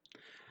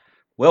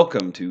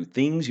Welcome to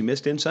Things You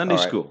Missed in Sunday All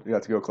right, School. you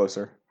have to go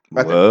closer.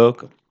 Right there.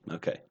 Welcome.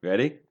 Okay,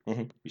 ready?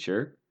 Mhm. You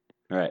sure?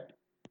 All right.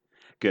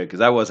 Good,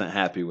 because I wasn't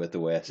happy with the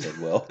way I said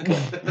welcome.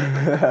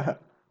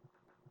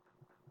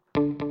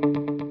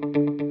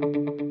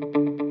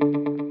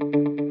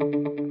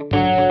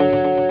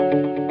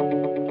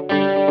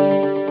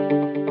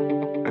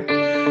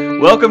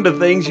 Welcome to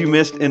Things You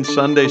Missed in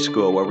Sunday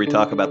School, where we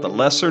talk about the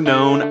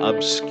lesser-known,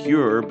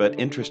 obscure, but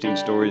interesting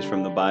stories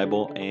from the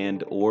Bible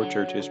and or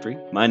church history.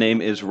 My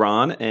name is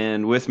Ron,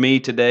 and with me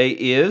today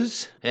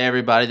is... Hey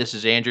everybody, this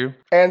is Andrew.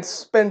 And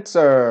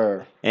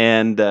Spencer.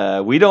 And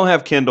we don't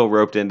have Kendall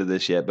roped into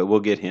this yet, but we'll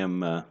get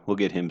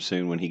him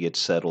soon when he gets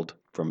settled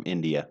from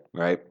India,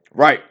 right?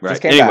 Right. Right.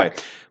 Just came Anyway,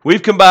 back.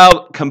 we've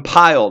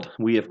compiled.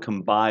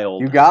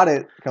 You got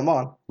it. Come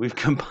on. We've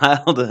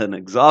compiled an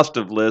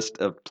exhaustive list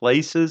of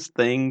places,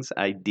 things,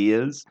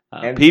 ideas,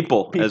 And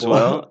people as people.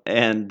 well,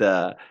 and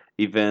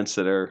events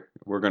that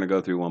we're going to go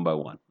through one by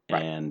one.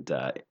 Right. And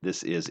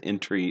this is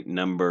entry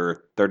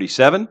number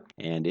 37,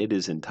 and it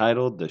is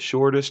entitled "The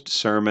Shortest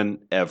Sermon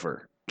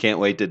Ever." Can't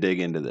wait to dig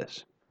into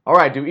this. All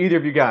right. Do either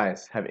of you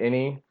guys have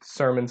any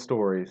sermon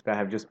stories that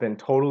have just been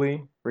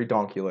totally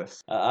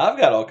redonkulous? I've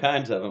got all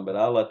kinds of them, but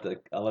I'll let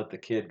the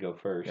kid go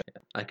first.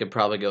 I could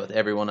probably go with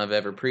everyone I've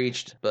ever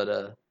preached,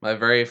 but my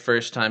very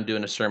first time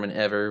doing a sermon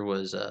ever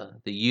was the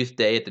youth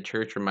day at the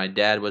church where my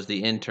dad was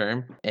the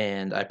intern,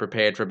 and I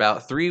prepared for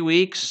about 3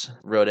 weeks,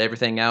 wrote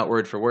everything out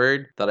word for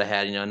word, thought I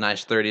had a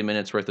nice 30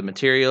 minutes worth of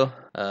material.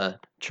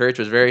 Church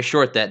was very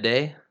short that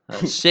day.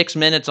 6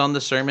 minutes on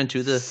the sermon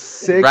to the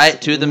 6 right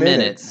to the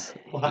minutes. minute.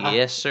 Wow.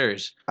 Yes,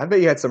 sirs. I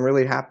bet you had some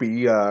really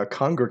happy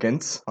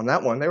congregants on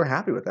that one. They were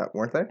happy with that,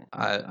 weren't they?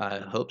 I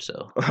hope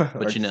so. Or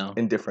But just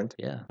indifferent.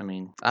 Yeah, I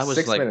mean, I was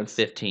 6 like minutes.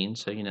 15,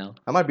 so That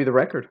might be the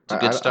record. It's a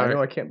good I start.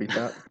 know I can't beat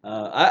that.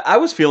 I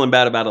was feeling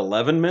bad about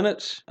 11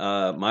 minutes.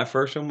 My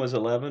first one was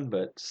 11,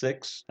 but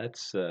 6,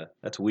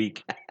 that's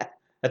weak.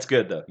 That's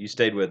good, though. You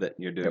stayed with it.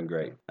 You're doing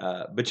great.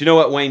 But you know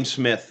what Wayne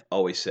Smith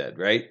always said,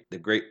 right? The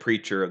great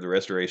preacher of the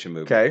Restoration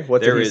Movement. Okay,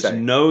 what did There he is say?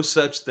 no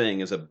such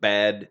thing as a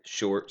bad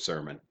short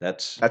sermon.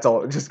 That's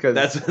all. Just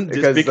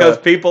because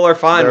people are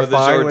fine they're with a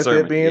fine short with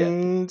sermon. it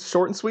being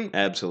short and sweet.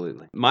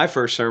 Absolutely. My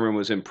first sermon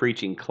was in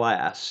preaching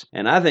class,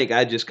 and I think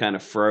I just kind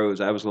of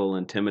froze. I was a little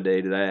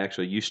intimidated. I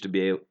actually used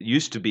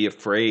to be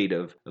afraid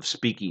of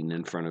speaking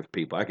in front of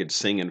people. I could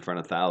sing in front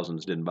of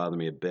thousands, didn't bother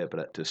me a bit,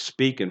 but to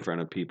speak in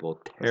front of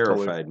people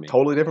terrified me.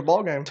 Totally different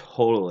ballgame.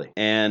 Totally.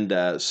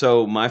 And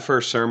so my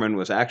first sermon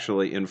was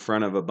actually in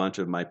front of a bunch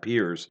of my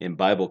peers in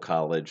Bible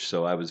college,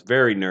 so I was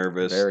very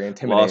nervous. Very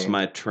intimidating. Lost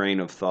my train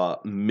of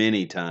thought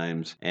many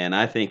times, and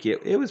I think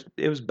it was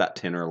about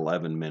 10 or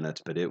 11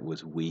 minutes, but it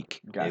was weak.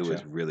 Gotcha. It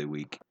was really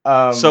weak.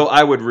 So So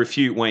I would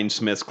refute Wayne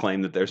Smith's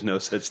claim that there's no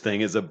such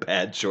thing as a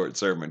bad short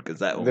sermon, because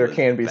that one there was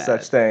can be bad.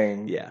 such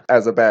thing Yeah.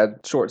 as a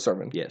bad short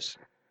sermon. Yes.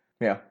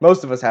 Yeah,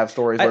 most of us have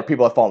stories where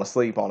people have fallen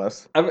asleep on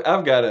us.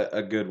 I've got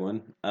a good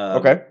one.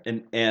 Okay.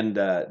 And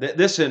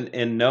this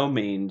in no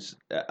means.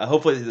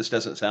 Hopefully, this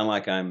doesn't sound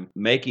like I'm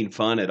making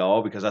fun at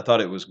all, because I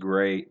thought it was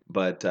great.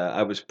 But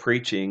I was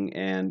preaching,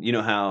 and you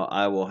know how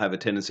I will have a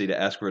tendency to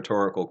ask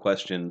rhetorical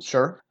questions.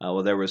 Sure.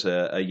 Well, there was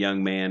a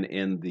young man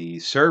in the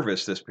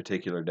service this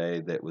particular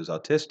day that was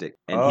autistic,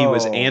 and he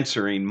was Oh.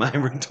 answering my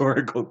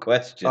rhetorical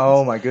questions.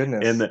 Oh my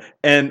goodness.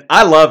 And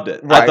I loved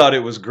it. I Right. thought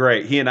it was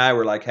great. He and I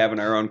were like having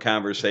our own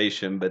conversation,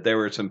 but there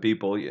were some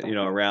people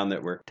around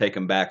that were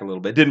taken back a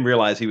little bit. Didn't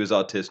realize he was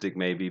autistic,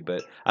 maybe,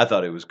 but I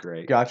thought it was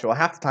great. Gotcha. Well,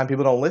 half the time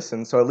people don't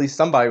listen, so at least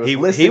somebody was He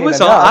listening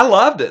was. enough. I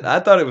loved it. I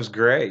thought it was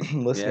great.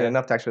 listening Yeah.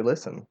 enough to actually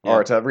listen, Yeah.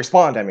 or to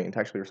respond. I mean, to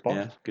actually respond.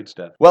 Yeah, good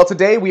stuff. Well,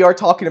 today we are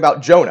talking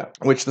about Jonah,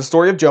 which the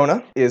story of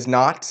Jonah is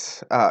not,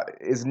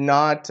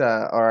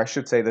 or I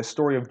should say, the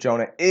story of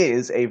Jonah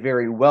is a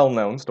very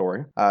well-known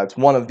story. It's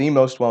one of the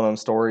most well-known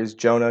stories.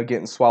 Jonah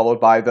getting swallowed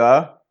by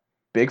the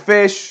big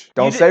fish.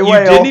 Don't say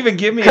whale. You didn't even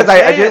give me a because I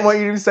didn't chance. want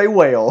you to say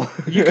whale.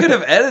 You could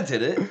have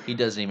edited it. He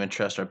doesn't even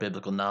trust our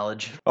biblical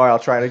knowledge. All right, I'll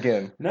try it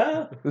again.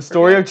 No. The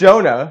story of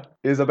Jonah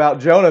is about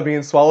Jonah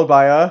being swallowed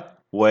by a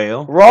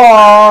Whale.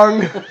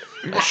 wrong.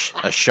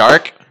 A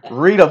shark?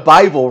 Read a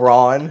Bible,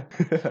 Ron.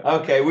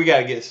 Okay, we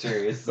gotta get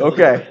serious.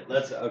 Okay.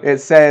 Okay. It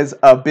says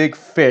a big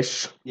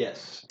fish.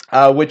 Yes.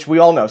 Which we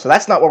all know. So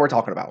that's not what we're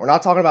talking about. We're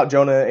not talking about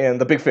Jonah and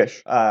the big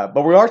fish.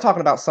 But we are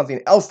talking about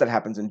something else that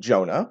happens in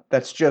Jonah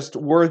that's just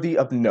worthy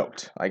of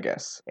note, I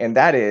guess. And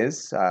that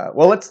is,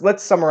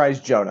 let's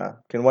summarize Jonah.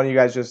 Can one of you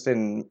guys just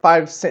in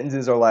 5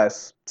 sentences or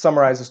less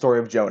summarize the story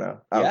of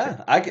Jonah?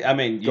 Yeah, I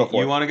mean, Go for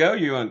you it. want to go?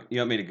 You want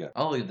me to go?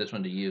 I'll leave this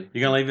one to you.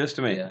 You're gonna leave this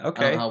to me? Yeah. I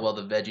Okay. don't know how well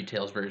the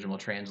VeggieTales version will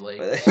translate.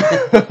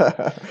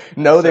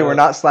 No, they So- were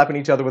not slapping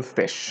each other with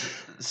fish.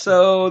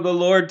 So the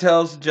Lord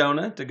tells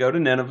Jonah to go to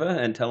Nineveh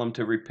and tell him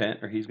to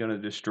repent, or he's going to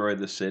destroy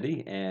the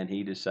city. And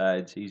he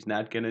decides he's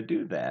not going to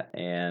do that.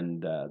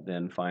 And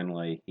then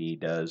finally, he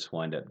does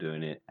wind up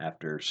doing it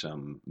after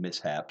some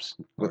mishaps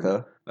With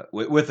a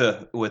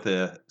with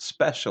a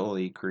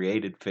specially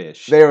created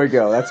fish. There we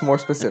go. That's more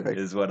specific. specific.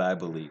 Is what I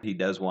believe. He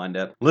does wind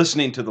up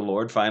listening to the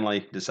Lord,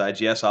 finally decides,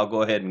 yes, I'll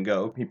go ahead and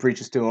go. He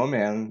preaches to them,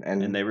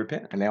 And they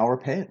repent. and they all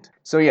repent.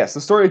 So yes,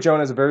 the story of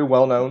Jonah is a very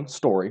well-known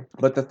story,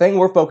 but the thing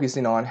we're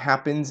focusing on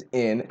happens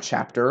in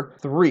chapter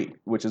 3,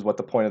 which is what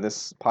the point of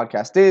this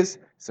podcast is.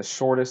 It's the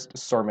shortest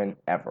sermon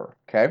ever,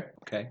 okay?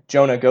 Okay.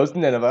 Jonah goes to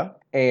Nineveh,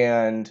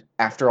 and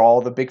after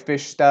all the big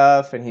fish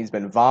stuff, and he's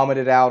been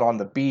vomited out on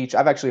the beach,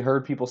 I've actually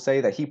heard people say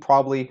that he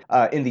probably,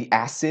 in the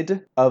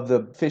acid of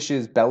the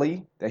fish's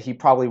belly, that he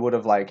probably would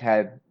have like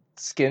had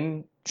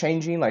skin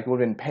changing, like would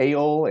have been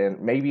pale and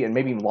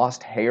maybe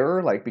lost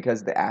hair, like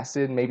because the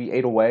acid maybe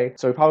ate away.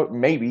 So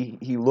maybe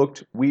he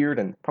looked weird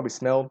and probably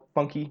smelled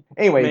funky.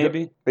 Anyway,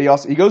 Maybe. but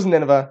he goes to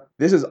Nineveh.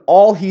 This is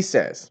all he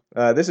says.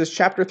 This is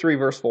chapter 3,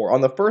 verse 4.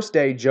 On the first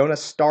day, Jonah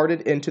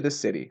started into the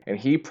city, and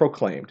he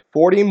proclaimed,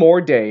 40 more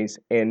days,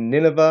 and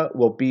Nineveh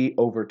will be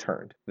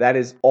overturned. That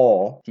is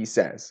all he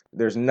says.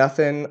 There's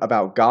nothing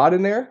about God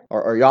in there,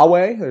 or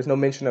Yahweh. There's no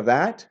mention of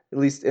that, at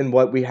least in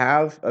what we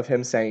have of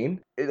him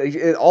saying.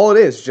 All it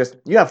is, just,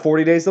 you have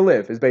 40 days to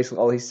live, is basically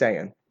all he's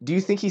saying. Do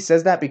you think he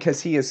says that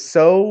because he is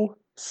so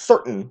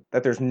certain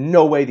that there's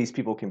no way these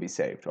people can be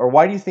saved? Or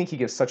why do you think he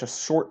gives such a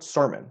short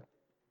sermon?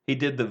 He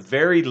did the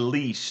very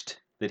least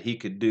that he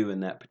could do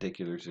in that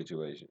particular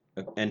situation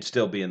and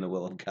still be in the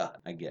will of God,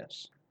 I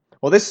guess.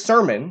 Well, this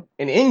sermon,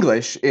 in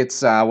English,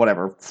 it's 9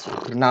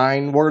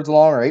 words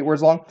long or 8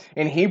 words long.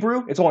 In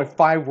Hebrew, it's only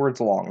 5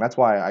 words long. That's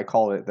why we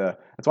call it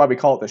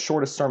the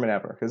shortest sermon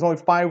ever, because it's only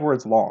 5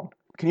 words long.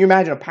 Can you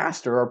imagine a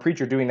pastor or a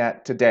preacher doing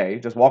that today,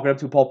 just walking up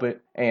to a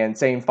pulpit and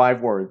saying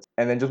 5 words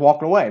and then just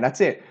walking away, and that's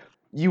it?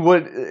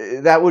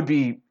 That would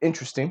be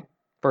interesting,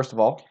 first of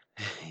all.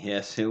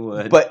 Yes, it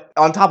would. But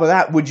on top of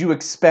that, would you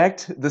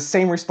expect the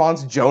same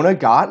response Jonah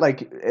got?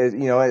 Like,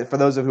 for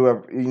those of who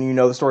have,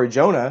 the story of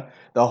Jonah,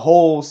 the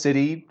whole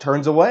city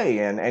turns away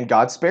and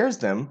God spares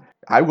them.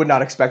 I would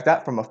not expect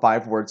that from a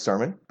 5-word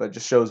sermon, but it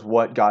just shows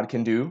what God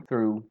can do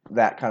through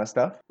that kind of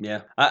stuff.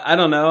 Yeah. I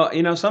don't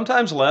know.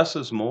 Sometimes less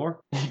is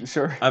more.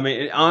 Sure. I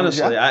mean,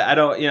 honestly, Yeah. I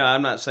don't,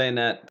 I'm not saying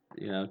that,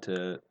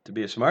 to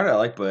be a smart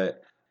aleck,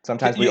 but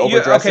sometimes we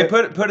overdress it.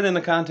 Okay, put it in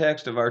the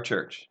context of our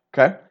church.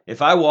 Okay.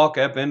 If I walk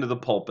up into the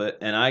pulpit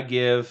and I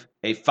give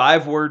a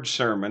 5-word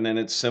sermon and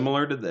it's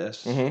similar to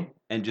this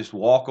and just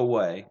walk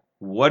away,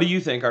 what do you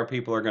think our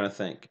people are going to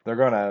think?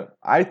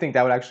 I think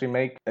that would actually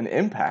make an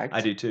impact. I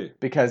do too.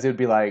 Because it would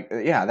be like,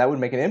 yeah, that would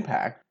make an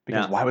impact.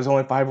 Because why was it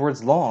only 5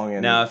 words long?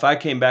 And now, if I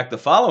came back the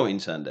following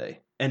Sunday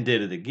and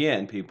did it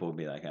again, people would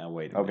be like, "Oh,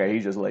 wait a minute." Okay,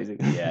 he's just lazy.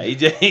 Yeah,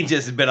 he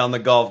just been on the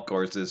golf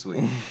course this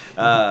week.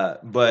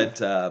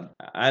 But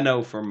I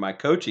know from my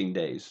coaching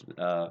days,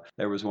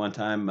 there was one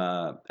time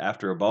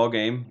after a ball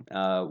game,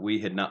 we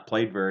had not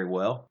played very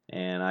well,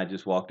 and I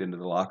just walked into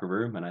the locker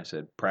room and I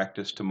said,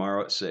 "Practice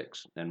tomorrow at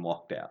 6," and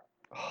walked out.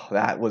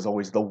 That was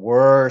always the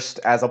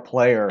worst as a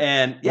player.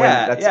 And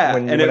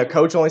when a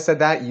coach only said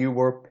that, you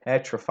were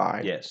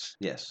petrified.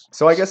 Yes.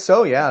 So I guess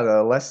so. Yeah,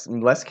 the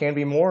less can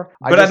be more.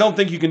 But I don't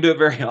think you can do it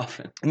very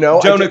often.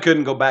 No, Jonah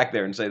couldn't go back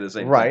there and say the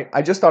same thing. Right.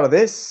 I just thought of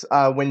this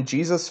when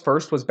Jesus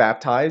first was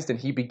baptized and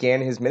he began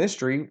his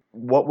ministry.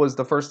 What was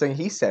the first thing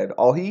he said?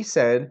 All he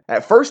said,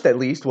 at first at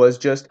least, was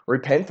just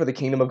repent, for the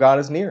kingdom of God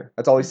is near.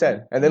 That's all he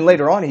said. And then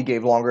later on, he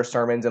gave longer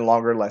sermons and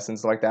longer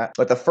lessons like that.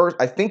 But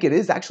I think it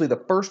is actually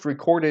the first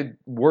recorded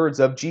words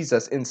of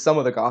Jesus in some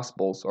of the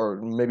Gospels, or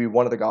maybe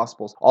one of the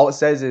Gospels. All it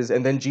says is,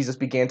 and then Jesus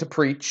began to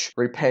preach,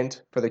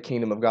 repent, for the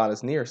kingdom of God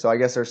is near. So I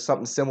guess there's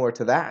something similar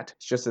to that.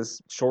 It's just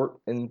as short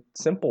and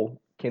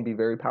simple, can be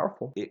very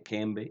powerful. It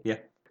can be, yeah.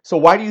 So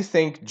why do you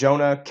think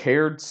Jonah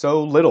cared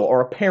so little, or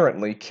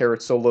apparently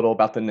cared so little,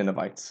 about the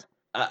Ninevites?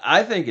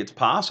 I think it's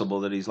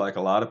possible that he's like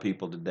a lot of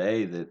people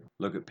today that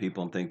look at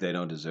people and think they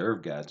don't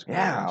deserve God's grace.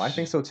 Yeah, I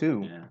think so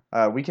too.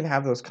 Yeah. We can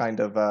have those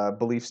kind of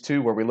beliefs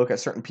too, where we look at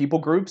certain people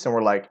groups and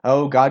we're like,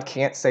 oh, God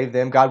can't save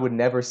them. God would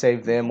never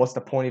save them. What's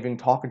the point of even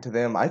talking to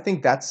them? I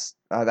think that's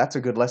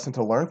a good lesson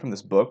to learn from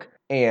this book.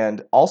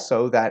 And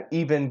also that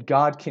even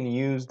God can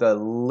use the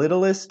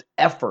littlest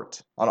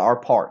effort on our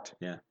part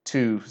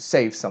to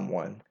save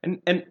someone.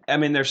 And I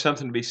mean, there's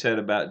something to be said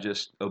about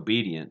just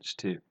obedience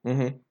too.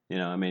 Mm-hmm.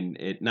 I mean,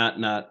 it not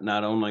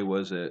only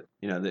was it,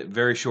 the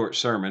very short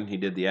sermon, he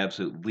did the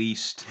absolute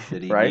least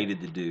that he needed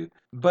to do,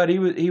 but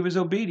he was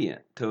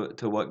obedient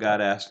to what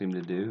God asked him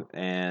to do,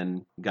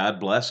 and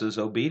God blesses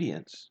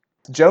obedience.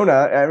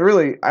 Jonah, I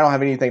don't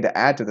have anything to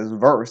add to this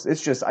verse.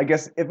 It's just, I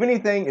guess, if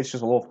anything, it's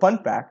just a little fun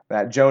fact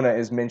that Jonah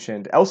is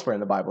mentioned elsewhere in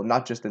the Bible,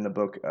 not just in the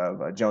book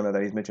of Jonah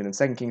that he's mentioned in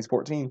 2 Kings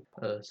 14.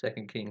 2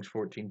 Kings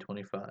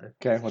 14:25.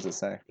 Okay, what's it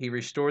say? He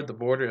restored the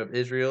border of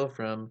Israel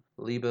from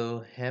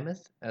Lebo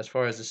Hamath as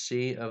far as the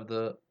sea of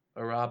the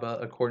Arabah,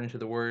 according to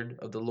the word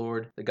of the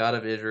Lord, the God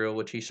of Israel,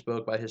 which he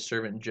spoke by his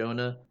servant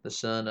Jonah, the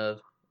son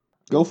of...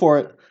 Go for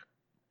it.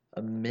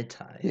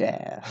 Amittai.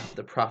 Yeah.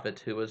 The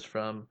prophet who was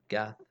from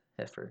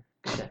Gath-Hepher.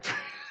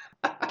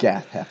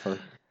 Gath-Hepher.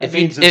 It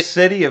means the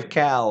city of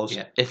cows.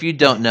 Yeah. If you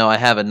don't know, I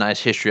have a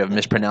nice history of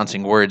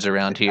mispronouncing words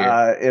around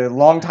here.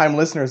 Long-time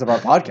listeners of our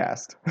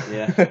podcast.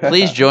 Yeah.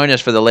 Please join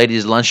us for the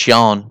ladies'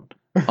 luncheon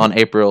on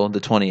April the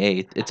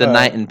 28th. It's a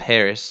night in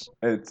Paris.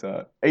 It's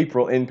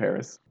April in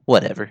Paris.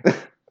 Whatever.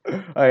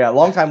 Oh yeah,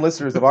 longtime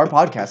listeners of our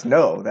podcast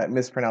know that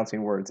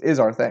mispronouncing words is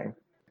our thing.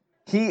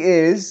 He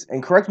is,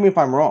 and correct me if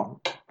I'm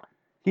wrong,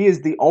 he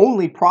is the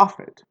only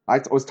prophet. I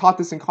was taught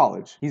this in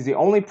college. He's the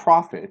only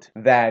prophet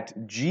that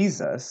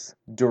Jesus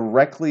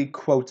directly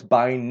quotes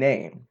by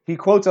name. He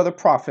quotes other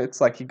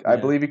prophets, like I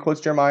believe he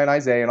quotes Jeremiah and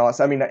Isaiah and all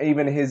that. I mean,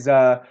 even his,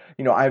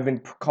 I've been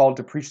called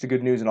to preach the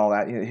good news and all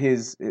that.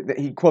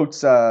 He quotes,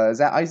 is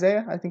that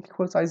Isaiah? I think he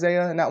quotes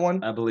Isaiah in that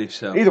one. I believe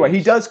so. Either way,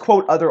 he does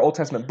quote other Old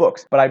Testament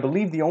books, but I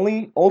believe the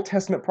only Old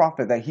Testament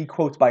prophet that he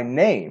quotes by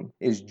name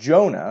is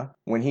Jonah,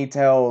 when he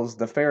tells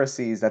the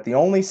Pharisees that the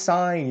only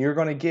sign you're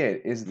going to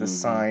get is the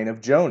sign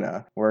of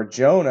Jonah, where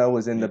Jonah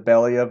was in the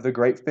belly of the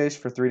great fish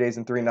for 3 days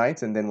and 3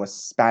 nights and then was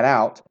spat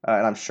out.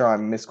 And I'm sure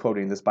I'm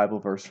misquoting this Bible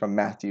verse from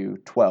Matthew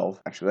 12.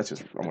 Actually, I'm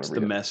going to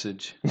read the it.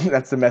 Message.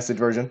 That's the Message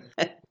version.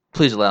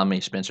 Please allow me,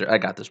 Spencer. I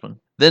got this one.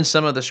 Then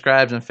some of the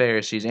scribes and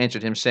Pharisees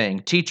answered him,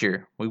 saying,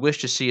 Teacher, we wish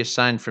to see a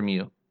sign from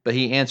you. But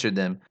he answered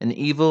them, An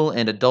evil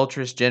and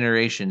adulterous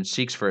generation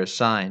seeks for a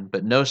sign,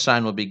 but no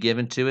sign will be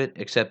given to it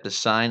except the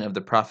sign of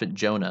the prophet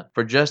Jonah.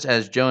 For just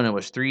as Jonah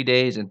was 3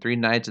 days and 3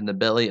 nights in the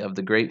belly of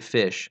the great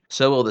fish,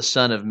 so will the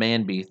Son of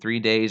Man be 3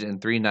 days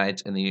and 3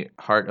 nights in the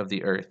heart of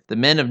the earth. The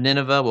men of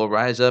Nineveh will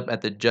rise up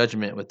at the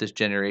judgment with this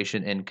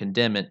generation and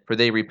condemn it, for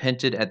they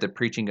repented at the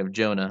preaching of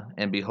Jonah,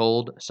 and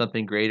behold,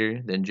 something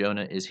greater than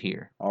Jonah is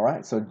here. All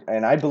right. So,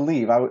 and I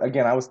believe,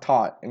 I was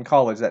taught in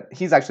college that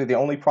he's actually the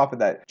only prophet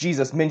that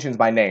Jesus mentions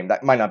by name.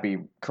 That might not be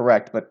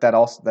correct, but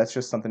that's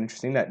just something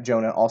interesting, that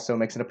Jonah also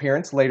makes an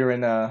appearance later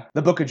in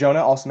the book of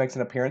Jonah also makes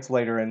an appearance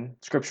later in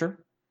Scripture.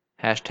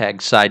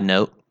 Hashtag side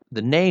note.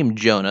 The name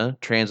Jonah,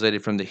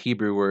 translated from the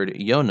Hebrew word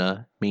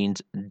Yonah,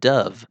 means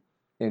dove.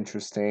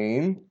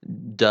 Interesting.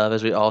 Dove,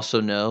 as we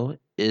also know,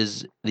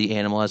 is the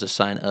animal as a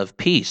sign of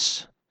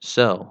peace.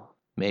 So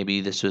maybe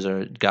this was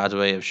God's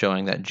way of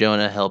showing that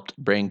Jonah helped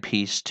bring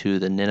peace to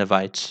the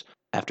Ninevites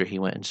after he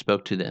went and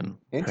spoke to them,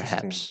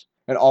 perhaps.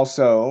 And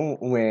also,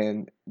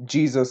 when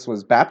Jesus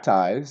was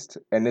baptized,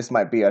 and this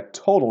might be a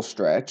total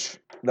stretch,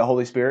 the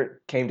Holy Spirit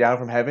came down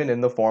from heaven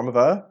in the form of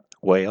a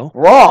whale.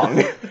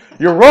 Wrong!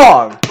 You're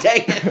wrong!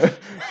 Dang it!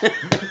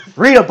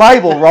 Read a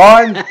Bible,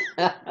 Ron!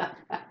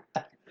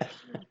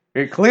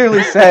 It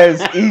clearly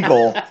says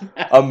Eagle,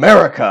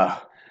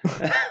 America.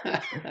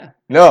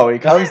 No, he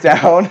comes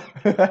down.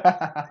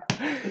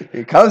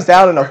 He comes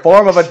down in the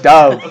form of a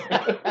dove.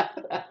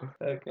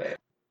 Okay.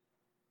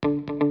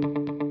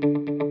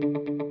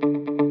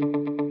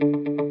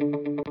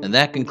 And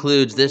that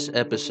concludes this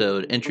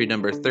episode, entry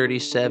number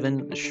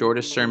 37, the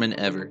shortest sermon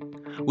ever.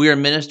 We are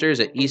ministers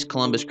at East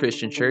Columbus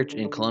Christian Church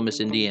in Columbus,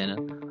 Indiana.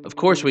 Of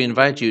course, we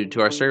invite you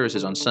to our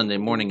services on Sunday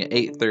morning at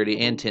 8:30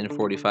 and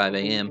 10:45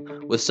 a.m.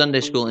 with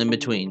Sunday school in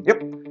between.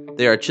 Yep.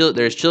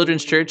 There's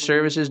children's church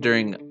services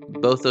during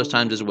both those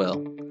times as well.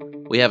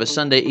 We have a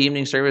Sunday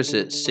evening service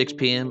at 6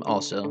 p.m.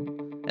 also.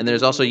 And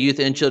there's also youth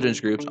and children's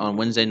groups on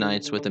Wednesday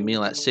nights with a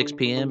meal at 6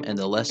 p.m. and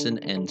the lesson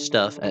and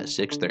stuff at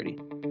 6:30.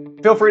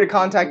 Feel free to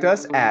contact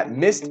us at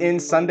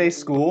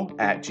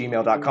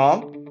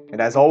missedinsundayschool@gmail.com. And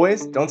as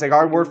always, don't take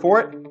our word for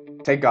it,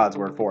 take God's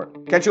word for it.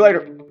 Catch you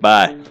later.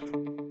 Bye.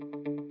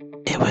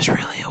 It was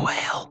really a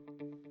whale.